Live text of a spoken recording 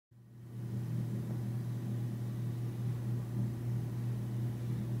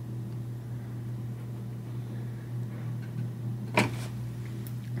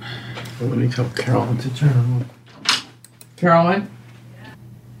Let me tell Carolyn to turn on. Caroline?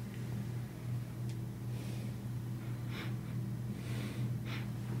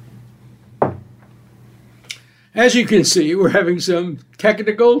 As you can see, we're having some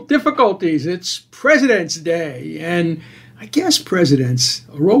technical difficulties. It's President's Day, and I guess presidents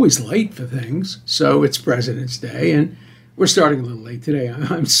are always late for things, so it's President's Day, and we're starting a little late today.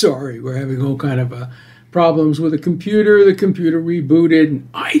 I'm sorry. We're having all kind of problems with the computer. The computer rebooted.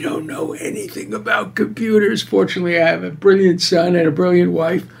 I don't know anything about computers. Fortunately, I have a brilliant son and a brilliant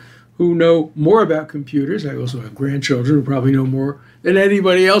wife who know more about computers. I also have grandchildren who probably know more than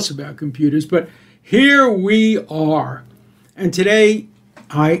anybody else about computers, but here we are, and today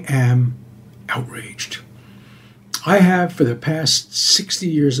I am outraged. I have, for the past 60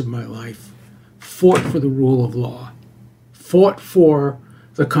 years of my life, fought for the rule of law, fought for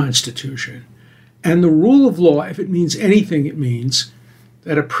the Constitution. And the rule of law, if it means anything, it means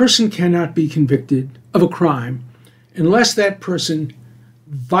that a person cannot be convicted of a crime unless that person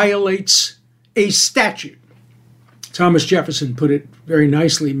violates a statute. Thomas Jefferson put it very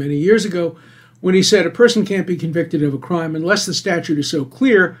nicely many years ago when he said a person can't be convicted of a crime unless the statute is so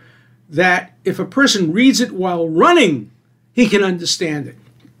clear that if a person reads it while running, he can understand it.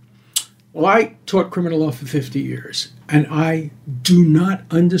 Well, I taught criminal law for 50 years, and I do not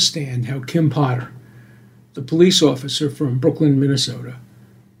understand how Kim Potter, the police officer from Brooklyn, Minnesota,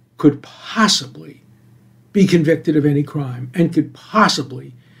 could possibly be convicted of any crime and could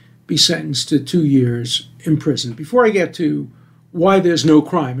possibly be sentenced to 2 years in prison. Before I get to why there's no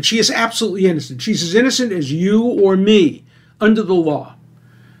crime, and she is absolutely innocent. She's as innocent as you or me under the law.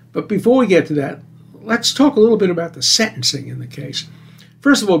 But before we get to that, let's talk a little bit about the sentencing in the case.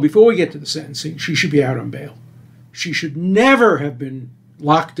 First of all, before we get to the sentencing, she should be out on bail. She should never have been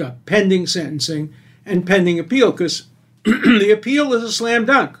locked up pending sentencing and pending appeal, because the appeal is a slam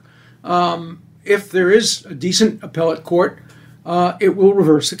dunk. If there is a decent appellate court, it will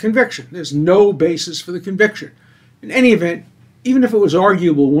reverse the conviction. There's no basis for the conviction. In any event, even if it was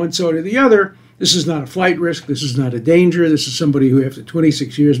arguable one side or the other, this is not a flight risk, this is not a danger, this is somebody who after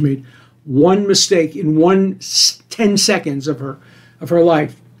 26 years made one mistake in 10 seconds of her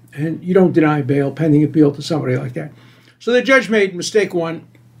life. And you don't deny bail pending appeal to somebody like that. So the judge made mistake one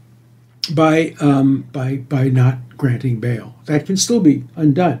by not granting bail. That can still be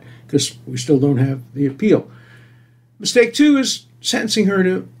undone because we still don't have the appeal. Mistake two is sentencing her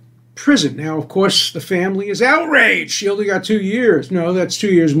to prison. Now, of course, the family is outraged. She only got 2 years. No, that's 2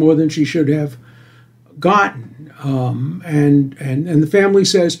 years more than she should have gotten. And the family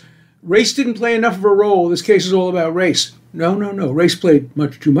says, race didn't play enough of a role. This case is all about race. No. Race played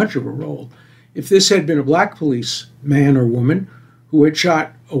much too much of a role. If this had been a black police man or woman who had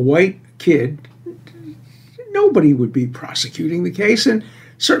shot a white kid, nobody would be prosecuting the case, and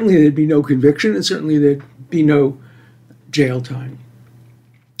certainly there'd be no conviction, and certainly there'd be no jail time.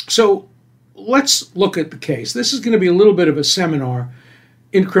 So let's look at the case. This is going to be a little bit of a seminar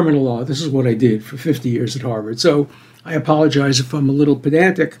in criminal law. This is what I did for 50 years at Harvard. So I apologize if I'm a little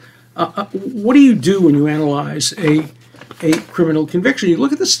pedantic. What do you do when you analyze a criminal conviction? You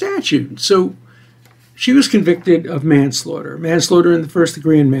look at the statute. So she was convicted of manslaughter in the first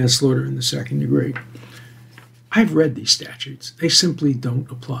degree and manslaughter in the second degree. I've read these statutes. They simply don't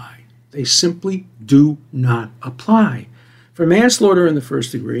apply. They simply do not apply. For manslaughter in the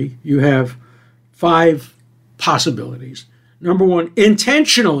first degree, you have 5 possibilities. Number one,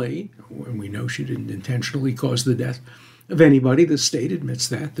 intentionally, and we know she didn't intentionally cause the death of anybody. The state admits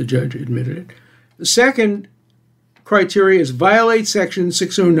that. The judge admitted it. The second criteria is violate section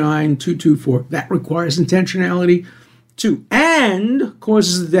 609.224. That requires intentionality. 2, and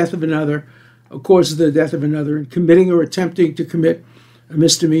causes the death of another in committing or attempting to commit a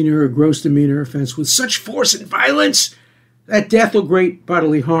misdemeanor or gross demeanor offense with such force and violence that death or great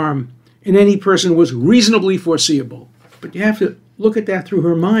bodily harm in any person was reasonably foreseeable. But you have to look at that through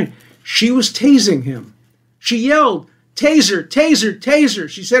her mind. She was tasing him. She yelled, taser, taser, taser.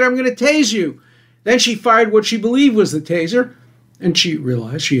 She said, I'm going to tase you. Then she fired what she believed was the taser, and she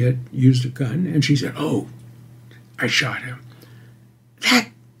realized she had used a gun, and she said, oh, I shot him. That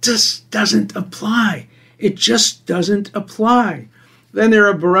just doesn't apply. It just doesn't apply. Then there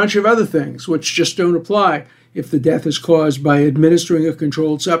are a bunch of other things which just don't apply. If the death is caused by administering a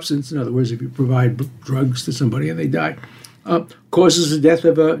controlled substance, in other words, if you provide drugs to somebody and they die, causes the death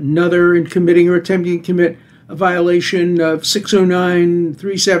of another in committing or attempting to commit a violation of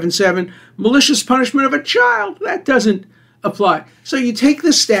 609.377, malicious punishment of a child, that doesn't apply. So you take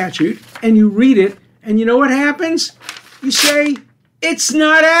the statute and you read it, and you know what happens? You say, it's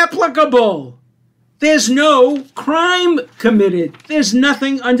not applicable. There's no crime committed. There's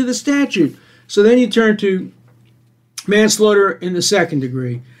nothing under the statute. So then you turn to manslaughter in the second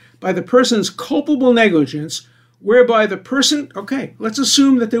degree by the person's culpable negligence, whereby the person, okay, let's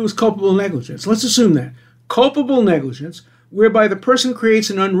assume that there was culpable negligence. Let's assume that. Culpable negligence, whereby the person creates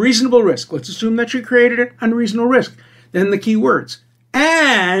an unreasonable risk. Let's assume that she created an unreasonable risk. Then the key words.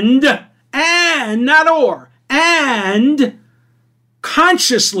 And, not or, and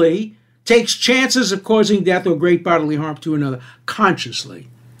consciously takes chances of causing death or great bodily harm to another. Consciously.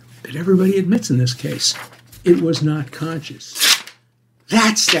 But everybody admits in this case, it was not conscious.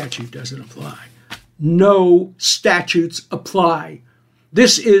 That statute doesn't apply. No statutes apply.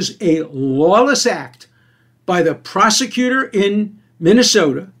 This is a lawless act by the prosecutor in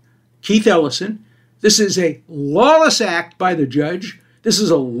Minnesota, Keith Ellison. This is a lawless act by the judge. This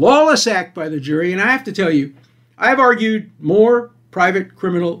is a lawless act by the jury. And I have to tell you, I've argued more private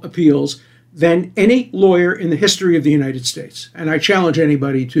criminal appeals than any lawyer in the history of the United States. And I challenge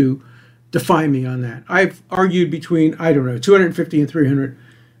anybody to defy me on that. I've argued between, 250 and 300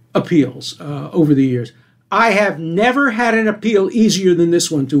 appeals over the years. I have never had an appeal easier than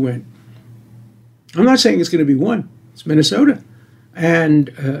this one to win. I'm not saying it's going to be won. It's Minnesota. And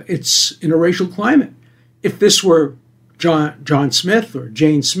it's in a racial climate. If this were John Smith or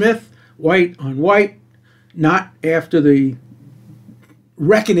Jane Smith, white on white, not after the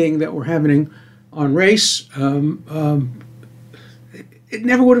reckoning that we're happening on race, it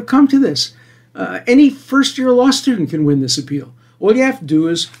never would have come to this. Any first-year law student can win this appeal. All you have to do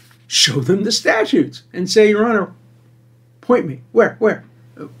is show them the statutes and say, Your Honor, point me. Where?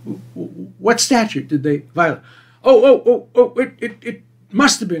 What statute did they violate? It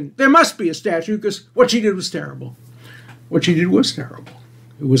must have been. There must be a statute because what she did was terrible. What she did was terrible.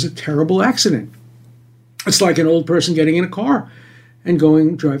 It was a terrible accident. It's like an old person getting in a car and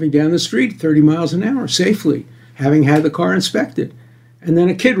driving down the street 30 miles an hour safely, having had the car inspected. And then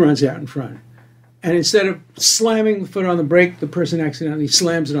a kid runs out in front. And instead of slamming the foot on the brake, the person accidentally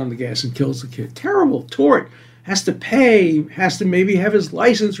slams it on the gas and kills the kid. Terrible. Tort. Has to pay. Has to maybe have his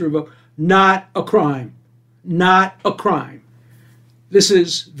license revoked. Not a crime. Not a crime. This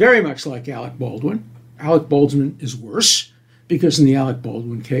is very much like Alec Baldwin. Alec Baldwin is worse because in the Alec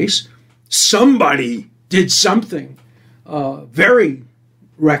Baldwin case, somebody did something very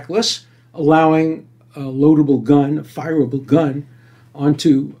reckless, allowing a loadable gun, a fireable gun,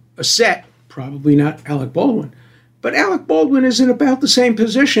 onto a set. Probably not Alec Baldwin. But Alec Baldwin is in about the same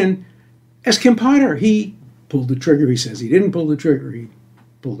position as Kim Potter. He pulled the trigger. He says he didn't pull the trigger. He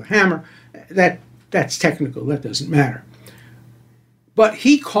pulled a hammer. That's technical. That doesn't matter. But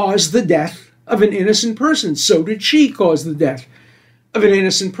he caused the death of an innocent person. So did she cause the death of an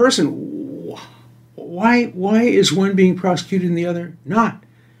innocent person. Why is one being prosecuted and the other not?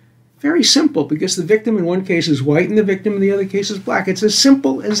 Very simple, because the victim in one case is white and the victim in the other case is black. It's as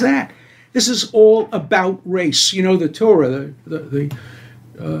simple as that. This is all about race. You know, the Torah, the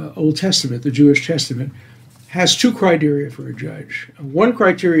Old Testament, the Jewish Testament, has two criteria for a judge. One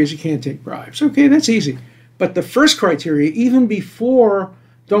criteria is you can't take bribes. Okay, that's easy. But the first criteria, even before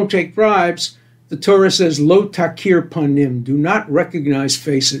don't take bribes, the Torah says, lo takir panim, do not recognize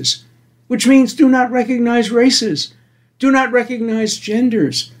faces, which means do not recognize races, do not recognize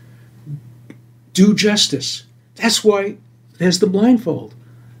genders, do justice. That's why there's the blindfold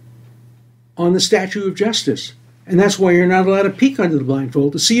on the statue of justice. And that's why you're not allowed to peek under the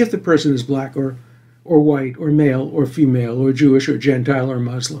blindfold to see if the person is black or white or male or female or Jewish or Gentile or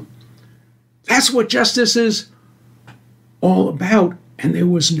Muslim. That's what justice is all about. And there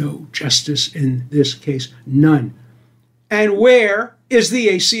was no justice in this case. None. And where is the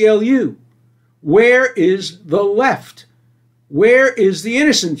ACLU? Where is the left? Where is the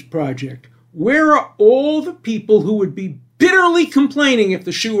Innocence Project? Where are all the people who would be bitterly complaining if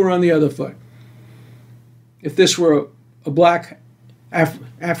the shoe were on the other foot? If this were a black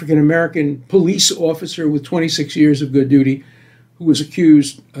African-American police officer with 26 years of good duty who was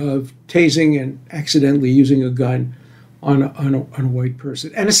accused of tasing and accidentally using a gun on a white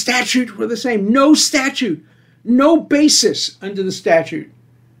person. And a statute were the same. No statute, no basis under the statute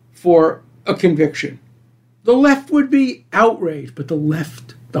for a conviction. The left would be outraged, but the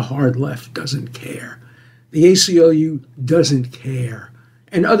left, the hard left, doesn't care. The ACLU doesn't care.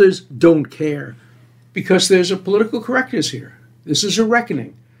 And others don't care because there's a political correctness here. This is a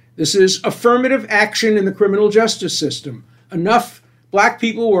reckoning. This is affirmative action in the criminal justice system. Enough black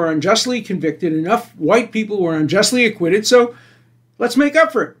people were unjustly convicted, enough white people were unjustly acquitted, so let's make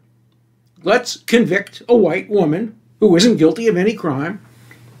up for it. Let's convict a white woman who isn't guilty of any crime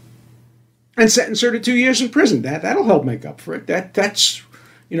and sentence her to 2 years in prison. That'll help make up for it. That's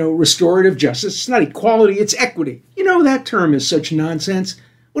restorative justice. It's not equality, it's equity. That term is such nonsense.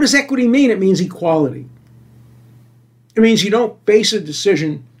 What does equity mean? It means equality. It means you don't base a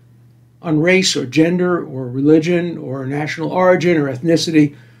decision on race or gender or religion or national origin or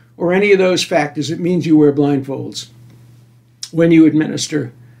ethnicity or any of those factors. It means you wear blindfolds when you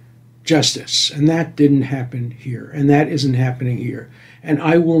administer justice. And that didn't happen here. And that isn't happening here. And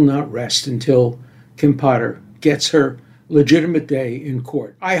I will not rest until Kim Potter gets her legitimate day in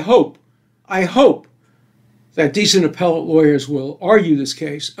court. I hope that decent appellate lawyers will argue this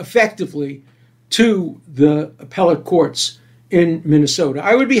case effectively to the appellate courts in Minnesota.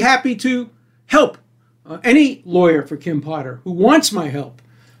 I would be happy to help any lawyer for Kim Potter who wants my help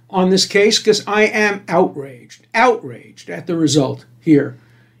on this case, because I am outraged at the result here.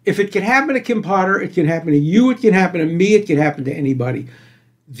 If it can happen to Kim Potter, it can happen to you, it can happen to me, it can happen to anybody.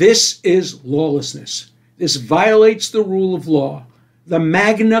 This is lawlessness. This violates the rule of law. The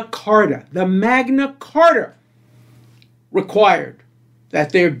Magna Carta required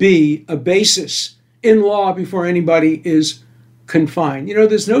that there be a basis in law before anybody is confined.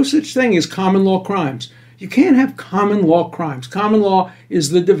 There's no such thing as common law crimes. You can't have common law crimes. Common law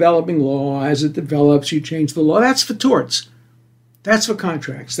is the developing law. As it develops, you change the law. That's for torts. That's for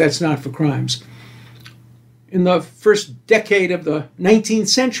contracts. That's not for crimes. In the first decade of the 19th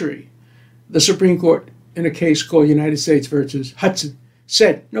century, the Supreme Court, in a case called United States versus Hudson,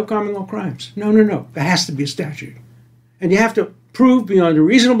 said no common law crimes. No. There has to be a statute. And you have to prove beyond a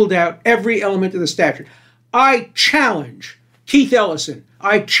reasonable doubt every element of the statute. I challenge Keith Ellison.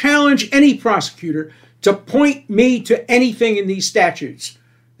 I challenge any prosecutor to point me to anything in these statutes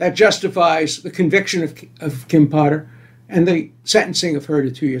that justifies the conviction of Kim Potter and the sentencing of her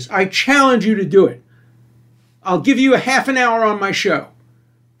to 2 years. I challenge you to do it. I'll give you a half an hour on my show.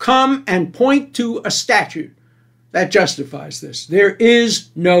 Come and point to a statute that justifies this. There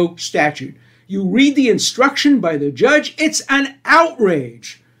is no statute. You read the instruction by the judge, it's an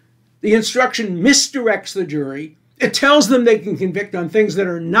outrage. The instruction misdirects the jury. It tells them they can convict on things that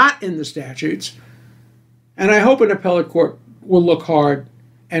are not in the statutes. And I hope an appellate court will look hard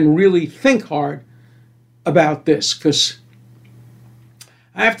and really think hard about this, because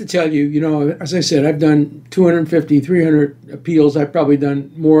I have to tell you, as I said, I've done 250, 300 appeals. I've probably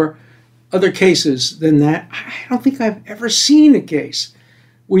done more other cases than that. I don't think I've ever seen a case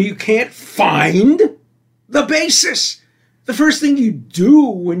where you can't find the basis. The first thing you do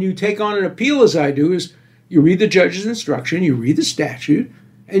when you take on an appeal, as I do, is you read the judge's instruction, you read the statute,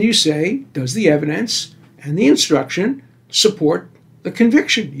 and you say, does the evidence and the instruction support the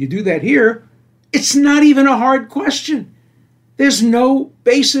conviction? You do that here. It's not even a hard question. There's no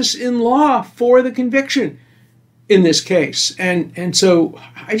basis in law for the conviction in this case. And so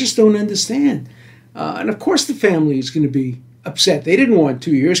I just don't understand. And of course the family is going to be upset. They didn't want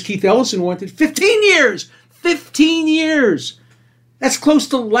 2 years. Keith Ellison wanted 15 years. 15 years. That's close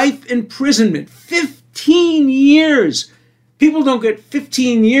to life imprisonment. 15 years. People don't get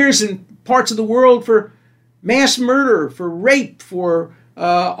 15 years in parts of the world for mass murder, for rape, for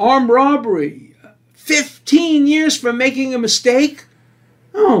armed robbery. 15 years for making a mistake?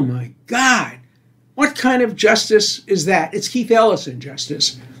 Oh my God. What kind of justice is that? It's Keith Ellison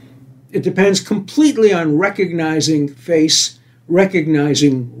justice. It depends completely on recognizing face,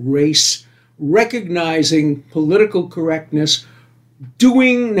 recognizing race, recognizing political correctness,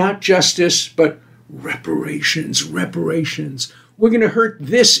 doing not justice, but reparations. We're going to hurt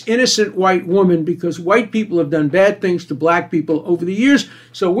this innocent white woman because white people have done bad things to black people over the years.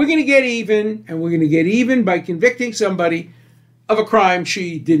 So we're going to get even, and we're going to get even by convicting somebody of a crime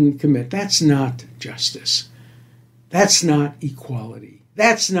she didn't commit. That's not justice. That's not equality.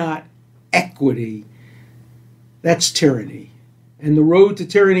 That's not equity. That's tyranny. And the road to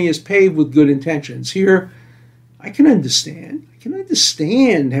tyranny is paved with good intentions. Here, I can understand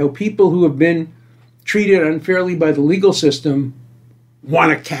how people who have been treated unfairly by the legal system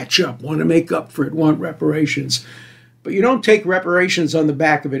want to catch up, want to make up for it, want reparations. But you don't take reparations on the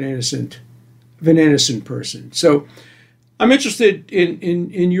back of an innocent person. So I'm interested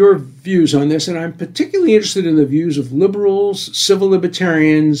in your views on this, and I'm particularly interested in the views of liberals, civil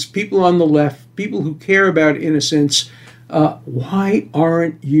libertarians, people on the left, people who care about innocence. Why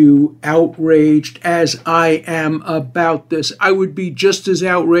aren't you outraged as I am about this? I would be just as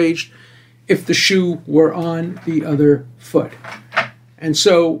outraged if the shoe were on the other foot. And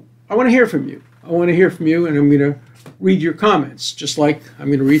so I want to hear from you. And I'm going to read your comments, just like I'm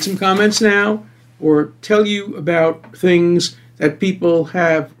going to read some comments now or tell you about things that people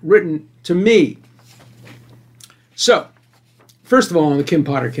have written to me. So, first of all, on the Kim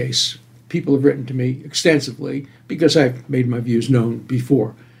Potter case, people have written to me extensively because I've made my views known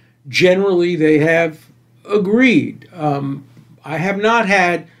before. Generally, they have agreed. I have not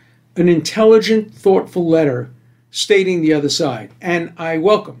had an intelligent, thoughtful letter stating the other side, and I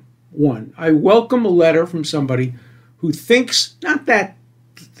welcome one. I welcome a letter from somebody who thinks not that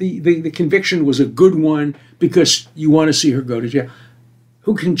the conviction was a good one because you want to see her go to jail,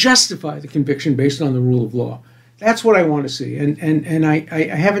 who can justify the conviction based on the rule of law. That's what I want to see, and I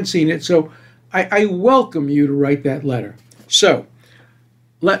haven't seen it, so I welcome you to write that letter. So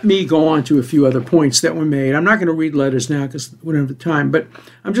let me go on to a few other points that were made. I'm not going to read letters now because we don't have the time, but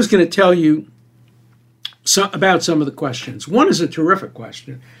I'm just going to tell you about some of the questions. One is a terrific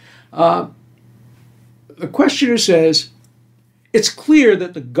question. The questioner says, it's clear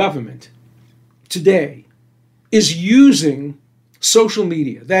that the government today is using social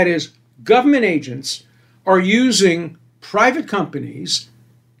media. That is, government agents are using private companies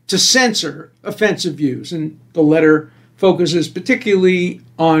to censor offensive views. And the letter focuses particularly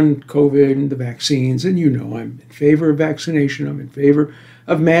on COVID and the vaccines. And you know, I'm in favor of vaccination. I'm in favor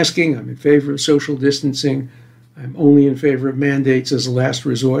of masking. I'm in favor of social distancing. I'm only in favor of mandates as a last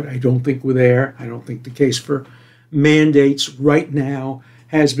resort. I don't think we're there. I don't think the case for mandates right now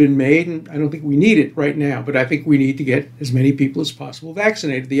has been made, and I don't think we need it right now, but I think we need to get as many people as possible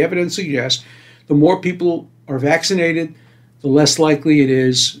vaccinated. The evidence suggests the more people are vaccinated, the less likely it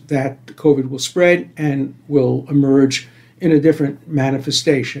is that COVID will spread and will emerge in a different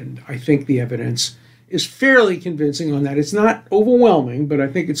manifestation. I think the evidence is fairly convincing on that. It's not overwhelming, but I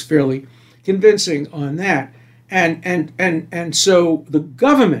think it's fairly convincing on that. And so the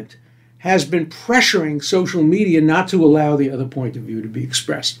government has been pressuring social media not to allow the other point of view to be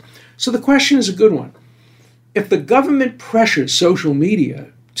expressed. So the question is a good one. If the government pressures social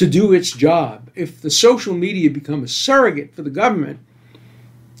media to do its job, if the social media become a surrogate for the government,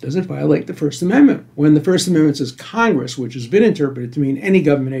 does it violate the First Amendment? When the First Amendment says Congress, which has been interpreted to mean any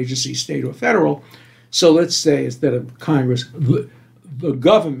government agency, state or federal, so let's say instead of Congress, the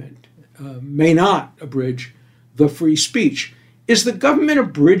government may not abridge the free speech. Is the government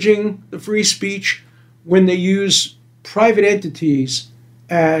abridging the free speech when they use private entities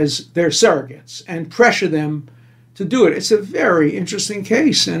as their surrogates and pressure them to do it? It's a very interesting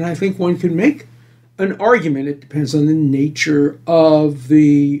case, and I think one can make an argument. It depends on the nature of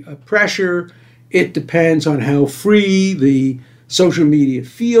the pressure. It depends on how free the social media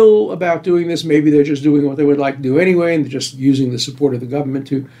feel about doing this. Maybe they're just doing what they would like to do anyway, and they're just using the support of the government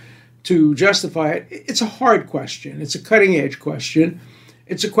to justify it. It's a hard question. It's a cutting-edge question.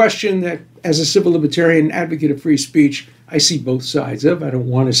 It's a question that, as a civil libertarian advocate of free speech, I see both sides of. I don't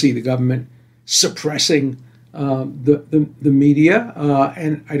want to see the government suppressing the media,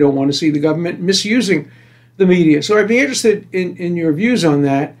 and I don't want to see the government misusing the media. So I'd be interested in your views on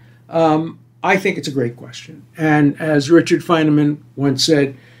that. I think it's a great question. And as Richard Feynman once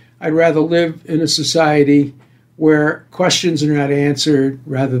said, I'd rather live in a society where questions are not answered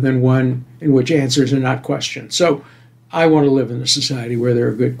rather than one in which answers are not questioned. So I want to live in a society where there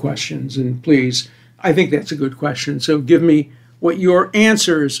are good questions. And please, I think that's a good question. So give me what your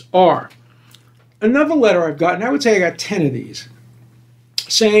answers are. Another letter I've gotten, I would say I got 10 of these,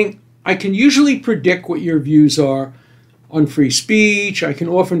 saying, I can usually predict what your views are on free speech. I can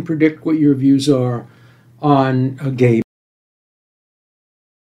often predict what your views are on gay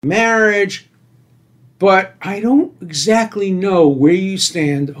marriage, but I don't exactly know where you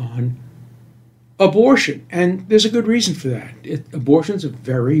stand on abortion. And there's a good reason for that. Abortion's a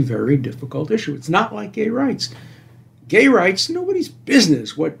very, very difficult issue. It's not like gay rights. Gay rights, nobody's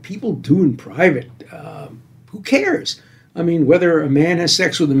business what people do in private. Who cares? I mean, whether a man has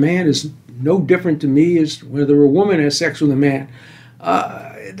sex with a man is no different to me as whether a woman has sex with a man.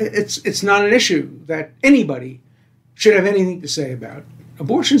 It's not an issue that anybody should have anything to say about.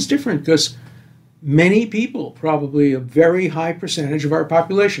 Abortion's different because many people, probably a very high percentage of our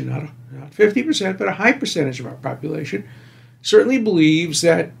population, not 50%, but a high percentage of our population, certainly believes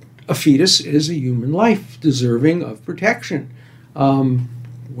that a fetus is a human life deserving of protection.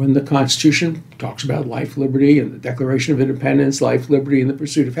 When the Constitution talks about life, liberty, and the Declaration of Independence, life, liberty, and the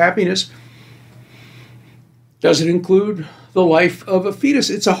pursuit of happiness, does it include the life of a fetus?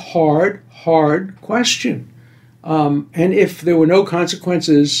 It's a hard question. And if there were no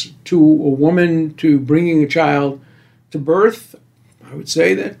consequences to a woman to bringing a child to birth, I would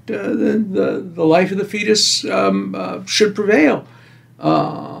say that the life of the fetus should prevail.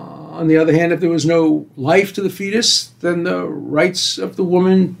 On the other hand, if there was no life to the fetus, then the rights of the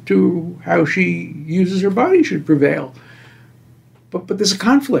woman to how she uses her body should prevail. But there's a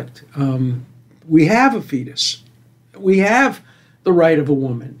conflict. We have a fetus. We have the right of a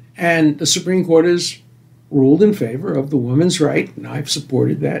woman. And the Supreme Court has ruled in favor of the woman's right, and I've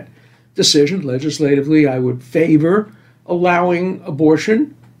supported that decision legislatively. I would favor allowing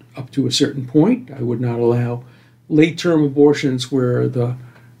abortion up to a certain point. I would not allow late-term abortions where the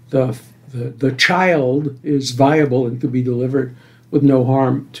child is viable and could be delivered with no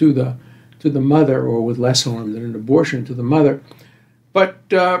harm to the mother, or with less harm than an abortion to the mother. But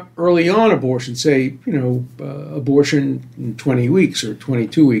early on abortion, say, abortion in 20 weeks or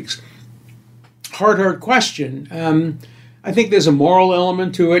 22 weeks, hard question. I think there's a moral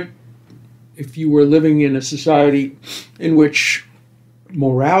element to it. If you were living in a society in which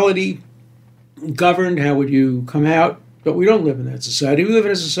morality governed, how would you come out? But we don't live in that society. We live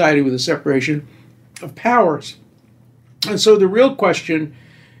in a society with a separation of powers. And so the real question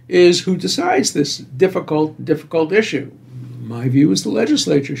is, who decides this difficult issue? My view is the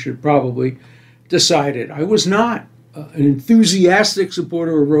legislature should probably decide it. I was not an enthusiastic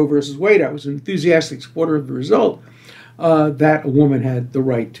supporter of Roe versus Wade. I was an enthusiastic supporter of the result that a woman had the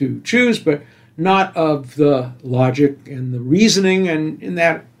right to choose, but not of the logic and the reasoning. And in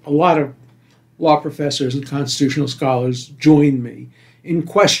that, a lot of law professors and constitutional scholars joined me in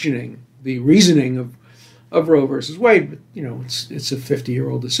questioning the reasoning of Roe versus Wade. But, it's a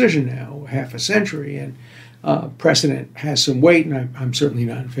 50-year-old decision now, half a century, and precedent has some weight, and I'm certainly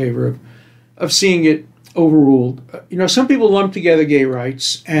not in favor of seeing it overruled. Some people lump together gay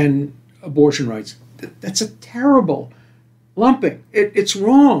rights and abortion rights. That's a terrible lumping. It's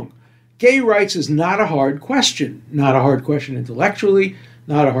wrong. Gay rights is not a hard question. Not a hard question intellectually,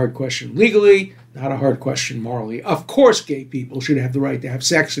 not a hard question legally, not a hard question morally. Of course, gay people should have the right to have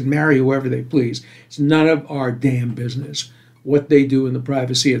sex and marry whoever they please. It's none of our damn business what they do in the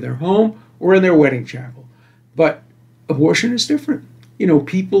privacy of their home or in their wedding chapel. But abortion is different.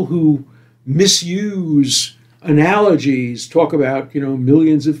 People who misuse analogies, talk about,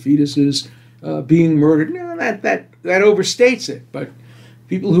 millions of fetuses being murdered. No, that overstates it. But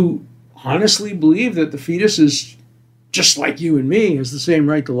people who honestly believe that the fetus is just like you and me, has the same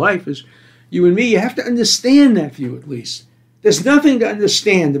right to life as you and me, you have to understand that view at least. There's nothing to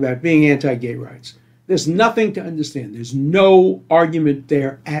understand about being anti-gay rights. There's nothing to understand. There's no argument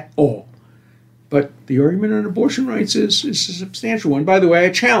there at all. But the argument on abortion rights is a substantial one. By the way, I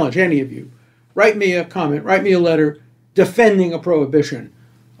challenge any of you. Write me a comment, write me a letter defending a prohibition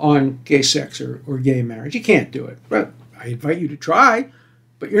on gay sex or gay marriage. You can't do it. But I invite you to try,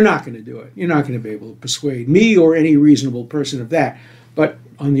 but you're not going to do it. You're not going to be able to persuade me or any reasonable person of that. But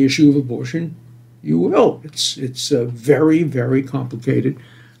on the issue of abortion, you will. It's a very, very complicated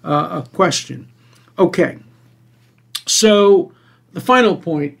question. Okay. So the final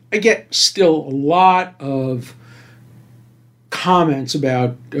point, I get still a lot of comments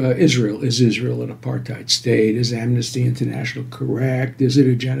about Israel. Is Israel an apartheid state? Is Amnesty International correct? Is it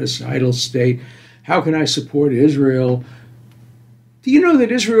a genocidal state? How can I support Israel? Do you know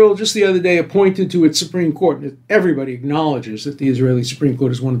that Israel just the other day appointed to its Supreme Court, and everybody acknowledges that the Israeli Supreme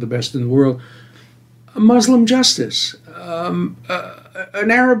Court is one of the best in the world, a Muslim justice? An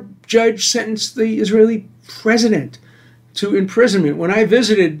Arab judge sentenced the Israeli president to imprisonment. When I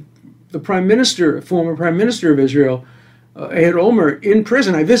visited the former prime minister of Israel, Ehud Olmert, in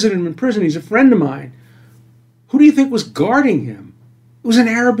prison, I visited him in prison. He's a friend of mine. Who do you think was guarding him? It was an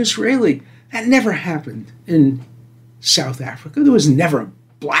Arab Israeli. That never happened in South Africa. There was never a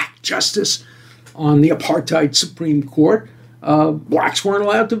black justice on the apartheid Supreme Court. Blacks weren't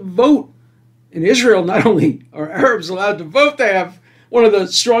allowed to vote. In Israel, not only are Arabs allowed to vote, they have one of the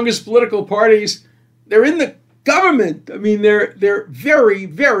strongest political parties. They're in the government. I mean, they're very,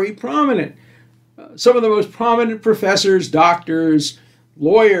 very prominent. Some of the most prominent professors, doctors,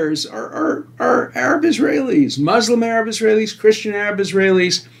 lawyers are Arab Israelis, Muslim Arab Israelis, Christian Arab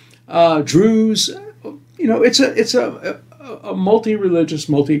Israelis, Druze. It's a multi-religious,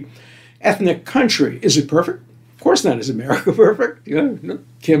 multi-ethnic country. Is it perfect? Of course not. Is America perfect?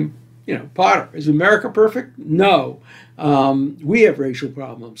 Kim, Potter. Is America perfect? No. We have racial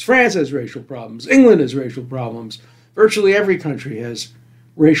problems. France has racial problems. England has racial problems. Virtually every country has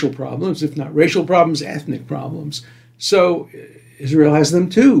racial problems, if not racial problems, ethnic problems. So Israel has them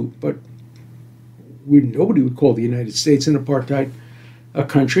too, but nobody would call the United States an apartheid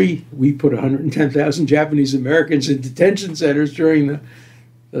country. We put 110,000 Japanese Americans in detention centers during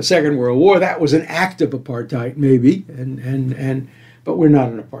the Second World War. That was an act of apartheid, maybe, but we're not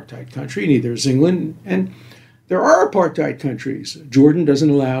an apartheid country, neither is England. And there are apartheid countries. Jordan doesn't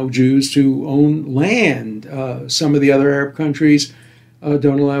allow Jews to own land. Some of the other Arab countries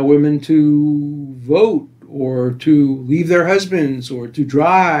don't allow women to vote or to leave their husbands or to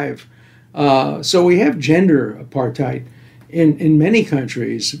drive. So we have gender apartheid in many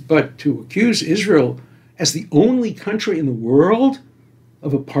countries. But to accuse Israel as the only country in the world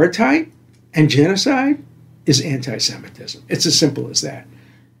of apartheid and genocide is anti-Semitism. It's as simple as that.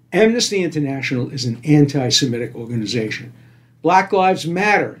 Amnesty International is an anti-Semitic organization. Black Lives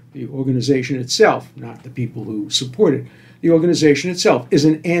Matter, the organization itself, not the people who support it, the organization itself is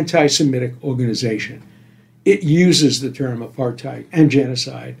an anti-Semitic organization. It uses the term apartheid and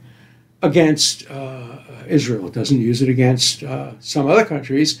genocide against Israel. It doesn't use it against some other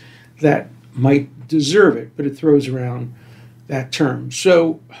countries that might deserve it, but it throws around that term.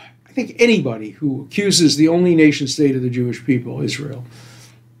 So I think anybody who accuses the only nation state of the Jewish people, Israel,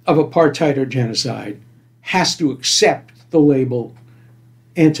 of apartheid or genocide has to accept the label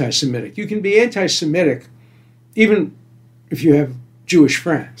anti-Semitic. You can be anti-Semitic even if you have Jewish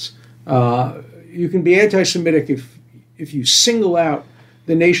friends. You can be anti-Semitic if you single out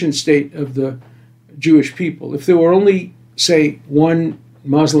the nation state of the Jewish people. If there were only, say, one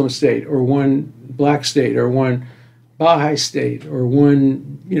Muslim state or one black state or one Baha'i state or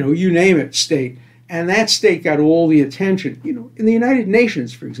one, you name it, state, and that state got all the attention. In the United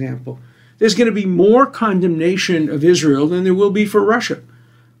Nations, for example, there's going to be more condemnation of Israel than there will be for Russia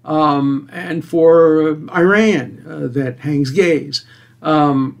and for Iran that hangs gays.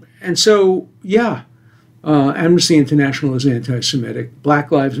 And so, Amnesty International is anti-Semitic.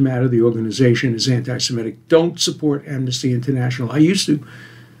 Black Lives Matter, the organization, is anti-Semitic. Don't support Amnesty International. I used to.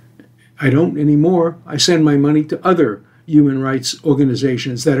 I don't anymore. I send my money to other human rights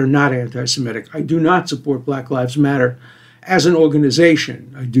organizations that are not anti-Semitic. I do not support Black Lives Matter as an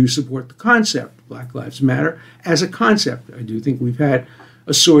organization. I do support the concept, Black Lives Matter, as a concept. I do think we've had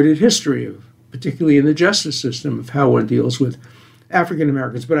a sordid history of, particularly in the justice system, of how one deals with African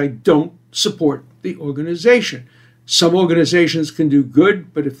Americans, but I don't support the organization. Some organizations can do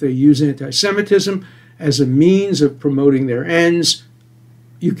good, but if they use anti-Semitism as a means of promoting their ends,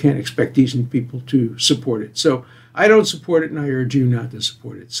 you can't expect decent people to support it. So I don't support it, and I urge you not to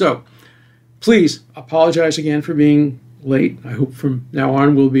support it. So please apologize again for being late. I hope from now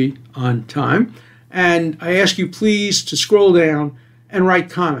on we'll be on time. And I ask you please to scroll down and write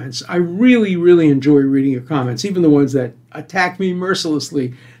comments. I really, really enjoy reading your comments, even the ones that attack me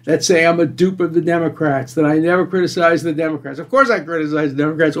mercilessly, that say I'm a dupe of the Democrats, that I never criticize the Democrats. Of course I criticize the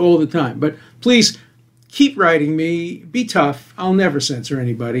Democrats all the time, but please keep writing me. Be tough. I'll never censor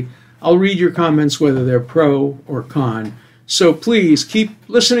anybody. I'll read your comments whether they're pro or con. So please keep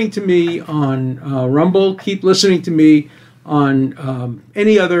listening to me on Rumble. Keep listening to me on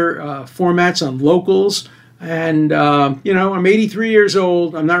any other formats, on Locals. And, I'm 83 years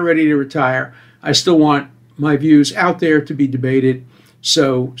old. I'm not ready to retire. I still want my views out there to be debated.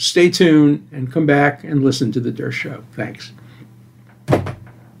 So stay tuned and come back and listen to The Dershow. Thanks.